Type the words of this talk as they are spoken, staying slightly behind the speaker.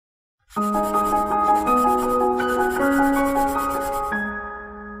Hello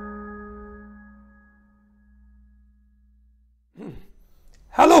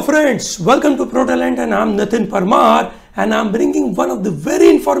friends, welcome to ProTalent and I'm Nitin Parmar and I'm bringing one of the very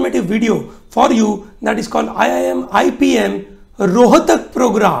informative video for you that is called IIM IPM Rohtak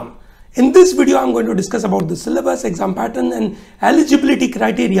program. In this video, I'm going to discuss about the syllabus, exam pattern and eligibility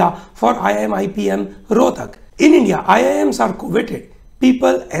criteria for IIM IPM Rohtak. In India, IIMs are coveted.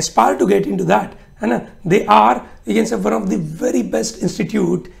 People aspire to get into that. And they are, you can say, one of the very best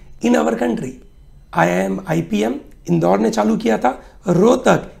institute in our country. IIM IPM Indore ने चालू किया था.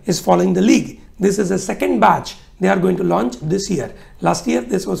 Rohtak is following the league. This is a second batch they are going to launch this year. Last year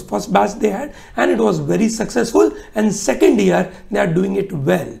this was first batch they had and it was very successful, and second year they are doing it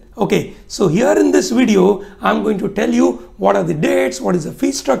well. Okay, so here in this video I'm going to tell you what are the dates, what is the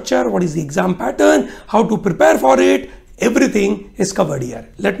fee structure, what is the exam pattern, how to prepare for it. Everything is covered here.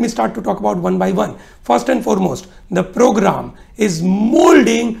 Let me start to talk about one by one. First and foremost, the program is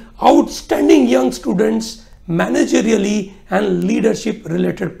molding outstanding young students managerially and leadership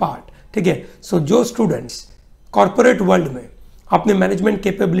related part. ठीक है, so जो students corporate world में अपने management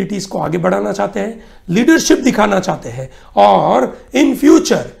capabilities को आगे बढ़ाना चाहते हैं, लीडरशिप दिखाना चाहते हैं और in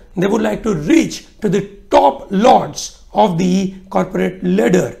future they would like to reach to the top lords of the corporate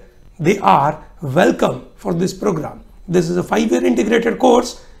ladder, they are welcome for this program. This is a 5-year integrated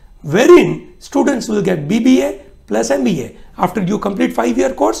course wherein students will get BBA plus MBA. After you complete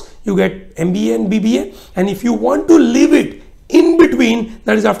 5-year course, you get MBA and BBA, and if you want to leave it in between,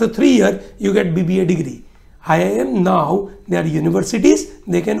 that is after 3 years, you get BBA degree. IIM now, they are universities,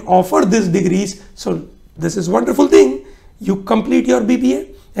 they can offer these degrees. So this is wonderful thing. You complete your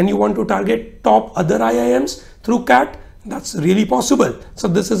BBA and you want to target top other IIMs through CLAT, that's really possible. So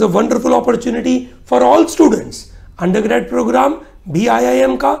this is a wonderful opportunity for all students. Undergrad program भी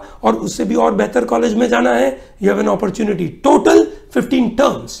IIM का और उससे भी और बेहतर college में जाना है, you have an opportunity. Total 15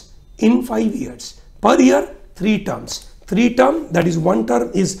 terms in 5 years. Per year 3 terms. 3 term, that is 1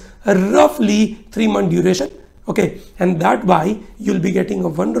 term is roughly 3-month duration. Okay, and that by you'll be getting a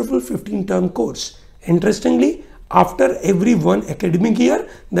wonderful 15-term course. Interestingly, after every one academic year,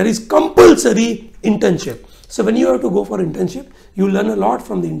 there is compulsory internship. So when you have to go for internship, you learn a lot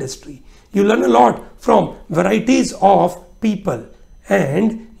from the industry. You learn a lot from varieties of people,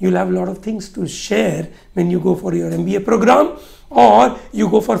 and you'll have a lot of things to share when you go for your MBA program or you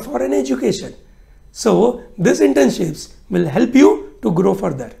go for foreign education. So these internships will help you to grow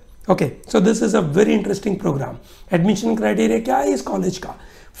further. Okay, so this is a very interesting program. Admission criteria क्या है इस college का?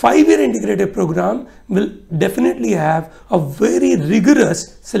 5-year integrated program will definitely have a very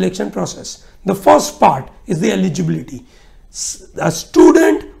rigorous selection process. The first part is the eligibility. A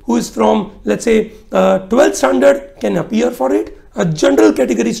student who is from, let's say, 12th standard can appear for it. A general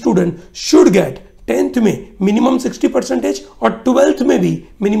category student should get 10th में minimum 60% or 12th में भी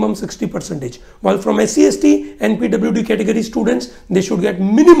minimum 60%. While from SC/ST and PWD category students, they should get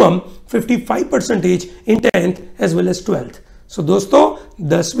minimum 55% in 10th as well as 12th. So दोस्तों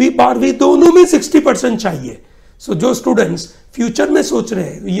 10वीं 12वीं दोनों में 60% चाहिए. So जो स्टूडेंट्स फ्यूचर में सोच रहे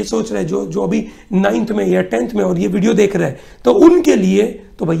हैं, ये सोच रहे हैं जो अभी 9th में या 10th में और ये वीडियो देख रहे हैं, तो उनके लिए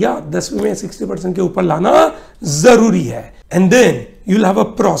तो भैया 10वीं में 60% के ऊपर लाना जरूरी है. And then you'll have a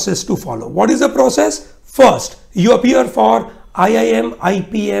process to follow. What is the process? First, you appear for IIM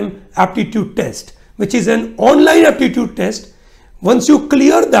IPM aptitude test, which is an online aptitude test. Once you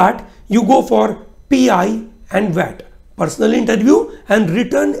clear that, you go for PI and VAT, personal interview and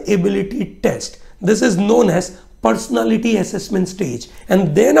written ability test. This is known as personality assessment stage,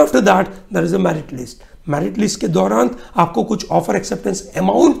 and then after that there is a merit list. Merit list के दौरान आपको कुछ offer acceptance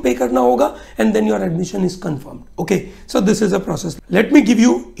amount pay करना होगा, and then your admission is confirmed. Okay, so this is a process. Let me give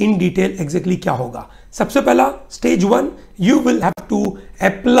you in detail exactly क्या होगा. सबसे पहला stage 1, you will have to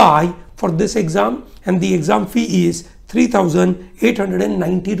apply for this exam, and the exam fee is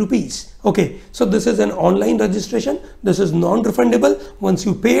 3,890 rupees. Okay, so this is an online registration. This is non-refundable. Once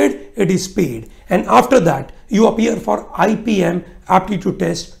you paid, it is paid. And after that, you appear for IPM aptitude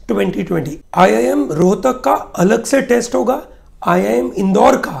test 2020. IIM Rohtak का अलग से test होगा, IIM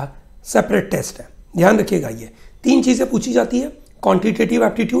Indore का separate test है. ध्यान रखिएगा, ये 3 चीजें पूछी जाती है: quantitative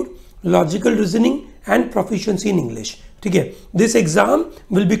aptitude, logical reasoning and proficiency in English. ठीक है, this exam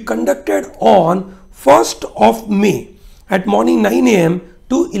will be conducted on 1st of May at morning 9 AM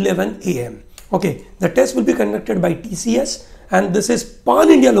to 11 AM. Okay, the test will be conducted by TCS and this is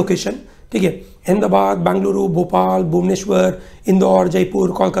pan-India location. ठीक है, अहमदाबाद, बेंगलुरु, भोपाल, भुवनेश्वर, इंदौर,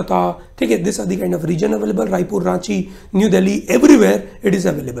 जयपुर, कोलकाता. ठीक है, this are the kind of region available. Raipur, Ranchi, New Delhi, everywhere it is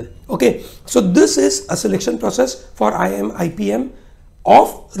available. Okay, so this is a selection process for IIM IPM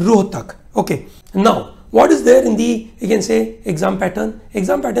of Rohtak. Okay, now what is there in the, you can say, exam pattern?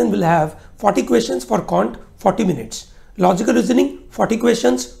 Exam pattern will have 40 questions for quant, 40 minutes. Logical reasoning 40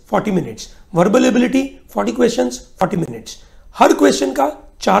 questions, 40 minutes. Verbal ability 40 questions, 40 minutes. Her question का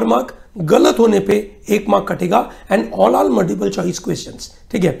 4 mark, गलत होने पे 1 mark कटेगा, and all multiple choice questions.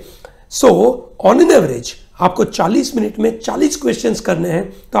 ठीक है. So on an average आपको 40 minute में 40 questions करने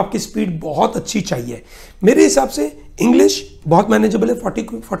हैं, तो आपकी स्पीड बहुत अच्छी चाहिए. मेरे हिसाब से इंग्लिश बहुत मैनेजेबल है,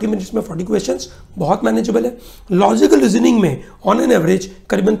 40 मिनट्स में 40 क्वेश्चंस बहुत मैनेजेबल है. लॉजिकल रीजनिंग में ऑन एन एवरेज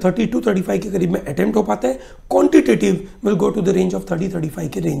करीबन 30 to 35 के करीब में अटेम्प्ट हो पाता है. Quantitative will go to the range of 30-35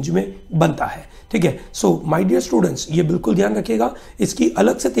 के रेंज में बनता है. ठीक है. सो माय डियर स्टूडेंट्स, ये बिल्कुल ध्यान रखिएगा, इसकी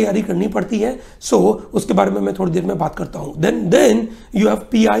अलग से तैयारी करनी पड़ती है. सो उसके बारे में मैं थोड़ी देर में बात करता हूं. Then you have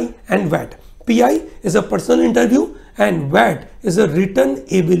PI and VAT. PI is a personal interview and VAT is a written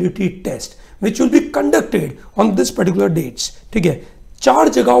ability test which will be conducted on this particular dates. ठीक है. 4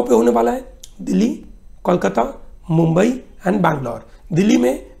 जगहों पे होने वाला है, दिल्ली, कोलकाता, मुंबई एंड बैंगलोर. दिल्ली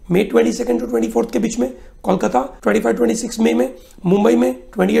में May 22 to 24 के बीच में, कोलकाता 25-26 मई में, मुंबई में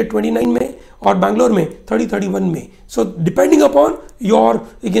 28-29 में, और बैंगलोर में 30-31 में. So depending upon your,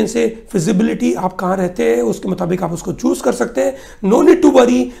 you can say, feasibility, आप कहाँ रहते हैं उसके मुताबिक आप उसको चूज कर सकते हैं. No need to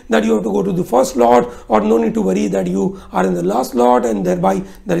worry that you have to go to the first lot, और no need to worry that you are in the last lot and there bye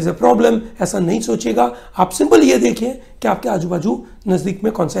there is a problem. ऐसा नहीं सोचिएगा. आप simple ये देखिए कि आपके आजू बाजू नजदीक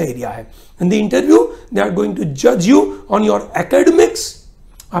में कौन सा एरिया है. In the interview they are going to जज यू ऑन योर एकेडमिक्स.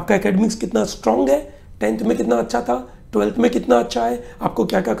 आपका एकेडमिक्स कितना स्ट्रांग है, 10th में कितना अच्छा था, 12th में कितना अच्छा है, आपको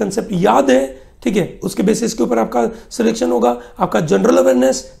क्या क्या कंसेप्ट याद है. ठीक है. उसके बेसिस के ऊपर आपका सिलेक्शन होगा. आपका general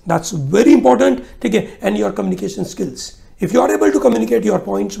awareness, that's very important. ठीक है. And your communication skills. If you are able to communicate your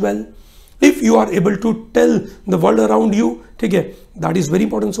points well, if you are able to tell the world around you, ठीक है, that is very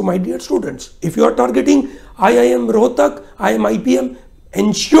important. So my dear students, if you are targeting IIM Rohtak, IIM IPM,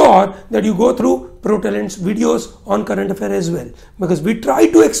 ensure that you go through ProTalent's videos on current affair as well, because we try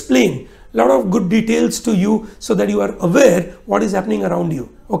to explain a lot of good details to you so that you are aware what is happening around you.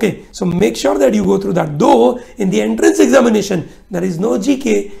 Okay, so make sure that you go through that. Though in the entrance examination there is no GK,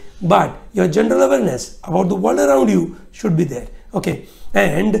 but your general awareness about the world around you should be there. Okay,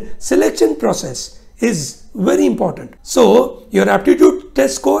 and selection process is very important. So your aptitude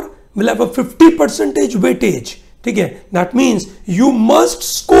test score will have a 50% weightage. ठीक है. That means you must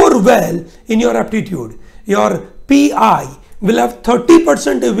score well in your aptitude. Your PI will have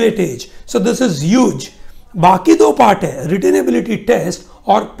 30% weightage. So this is huge. बाकी 2 part है, written ability test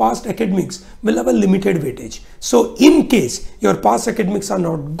और past academics will have a limited weightage. So in case your past academics are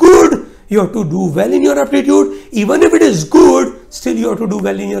not good, you have to do well in your aptitude. Even if it is good, still you have to do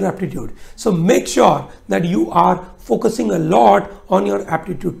well in your aptitude. So make sure that you are focusing a lot on your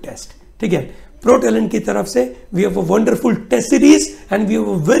aptitude test. ठीक है. ProTalent की तरफ से we have a wonderful test series and we have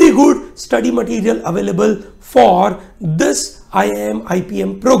a very good study material available for this IIM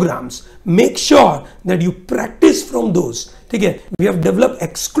IPM programs. Make sure that you practice from those. ठीक है. We have developed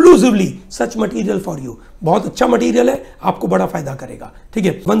exclusively such material for you. बहुत अच्छा material है, आपको बड़ा फायदा करेगा. ठीक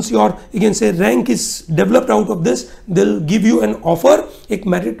है. Once your, you can say, rank is developed out of this, they'll give you an offer. एक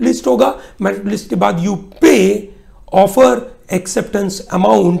merit list होगा. merit list के बाद you pay offer acceptance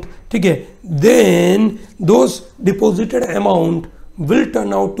amount. ठीक है. Then those deposited amount will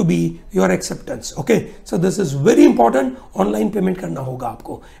turn out to be your acceptance. Okay, so this is very important. Online payment करना होगा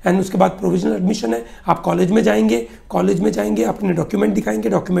आपको. And उसके बाद प्रोविजनल एडमिशन है. आप कॉलेज में जाएंगे, अपने डॉक्यूमेंट दिखाएंगे,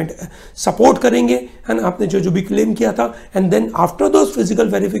 डॉक्यूमेंट सपोर्ट करेंगे, एंड आपने जो भी क्लेम किया था, and then after those physical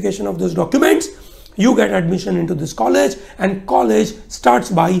verification of those documents you get admission into this college, and college starts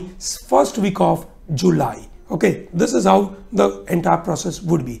by first week of July. Okay, this is how the entire process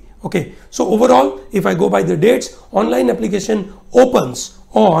would be. Okay, so overall, if I go by the dates, online application opens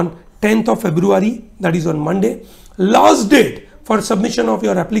on 10th of February, that is on Monday. Last date for submission of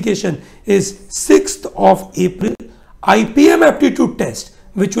your application is 6th of April. IPM aptitude test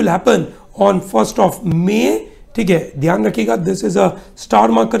which will happen on 1st of May. ठीक है, ध्यान रखिएगा, this is a star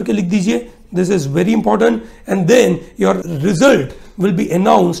mark करके लिख दीजिए, this is very important. And then your result will be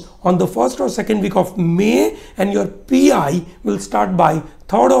announced on the 1st or 2nd week of May, and your PI will start by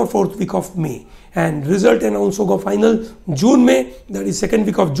 3rd or 4th week of May, and result announce होगा final June में, that is 2nd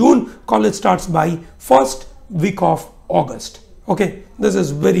week of June. College starts by 1st week of August. Okay, this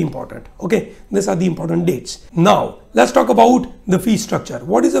is very important. Okay, these are the important dates. Now let's talk about the fee structure.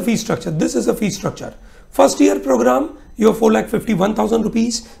 What is the fee structure? This is a fee structure. First year program, you have 4,51,000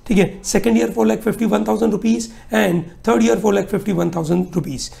 rupees. ठीक है, second year 4,51,000 rupees, and third year 4,51,000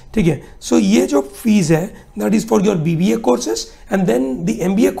 rupees. ठीक है, so ये जो fees है, that is for your BBA courses, and then the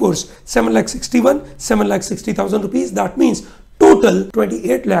MBA course 7,61,000 rupees. That means total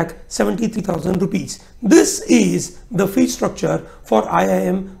 28,73,000 rupees. This is the fee structure for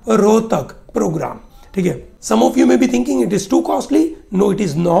IIM Rohtak program. ठीक है. Some of you may be thinking it is too costly. No, it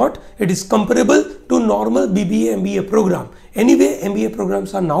is not. It is comparable to normal BBA MBA program. Anyway, MBA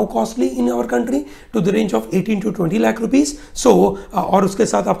programs are now costly in our country to the range of 18 to 20 lakh rupees. So और उसके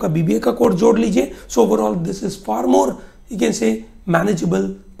साथ आपका BBA का course जोड़ लीजिए. So overall, this is far more, you can say,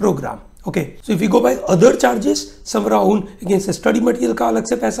 manageable program. Okay, so if you go by other charges, some around, again से study material का अलग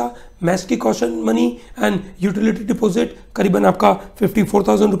से पैसा, मैथ्स की caution money and utility deposit करीबन आपका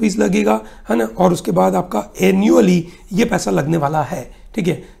 54,000 रुपीज लगेगा, है ना. और उसके बाद आपका एनुअली ये पैसा लगने वाला है. ठीक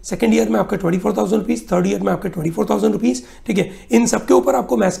है. सेकेंड ईयर में आपका 24,000 रुपीज, थर्ड ईयर में आपका 24,000 रुपीज. ठीक है. इन सबके ऊपर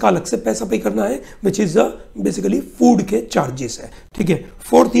आपको मैथ्स का अलग से पैसा पे करना है, विच इज बेसिकली फूड के चार्जेस है. ठीक है.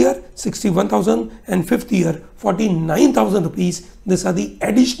 Fourth year 61,000 and fifth year 49,000 rupees. These are the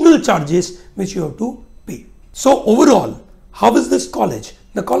additional charges which you have to pay. So overall, how is this college?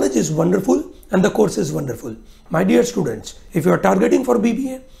 The college is wonderful and the course is wonderful. My dear students, if you are targeting for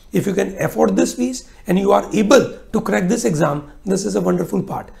BBA, if you can afford this fees and you are able to crack this exam, this is a wonderful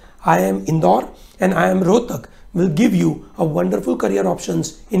part. IIM Indore and IIM Rohtak will give you a wonderful career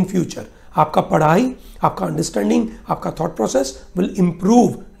options in future. आपका पढ़ाई, आपका understanding, आपका thought process will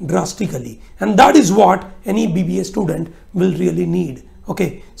improve drastically and that is what any BBA student will really need.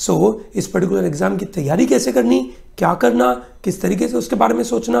 Okay, सो इस particular exam की तैयारी कैसे करनी, क्या करना, किस तरीके से उसके बारे में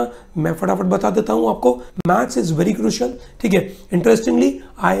सोचना, मैं फटाफट बता देता हूं आपको. Maths is very crucial. ठीक है. इंटरेस्टिंगली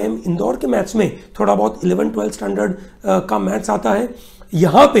IIM इंदौर के मैथ्स में थोड़ा बहुत 11-12 स्टैंडर्ड का मैथ्स आता है.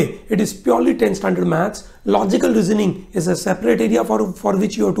 यहाँ पे it is purely 10 standard maths. Logical reasoning is a separate area for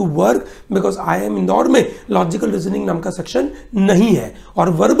which you have to work, because IIM Indore में लॉजिकल रीजनिंग नाम का सेक्शन नहीं है. और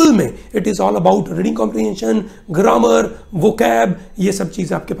वर्बल में it is all about reading comprehension, grammar, vocab, ये सब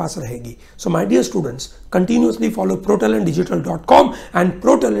चीज आपके पास रहेगी. So my dear students, continuously follow ProTalentDigital.com and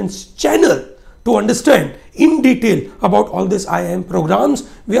ProTalent's channel to understand in detail about all these IIM programs.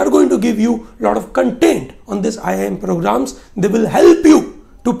 We are going to give you a lot of content on this IIM programs. They will help you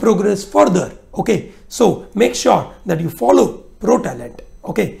to progress further. Okay, so make sure that you follow ProTalent.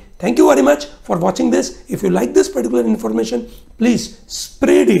 Okay, thank you very much for watching this. If you like this particular information, please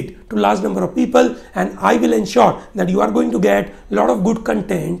spread it to large number of people and I will ensure that you are going to get a lot of good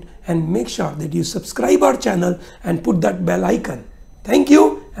content, and make sure that you subscribe our channel and put that bell icon. Thank you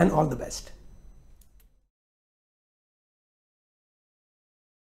and all the best.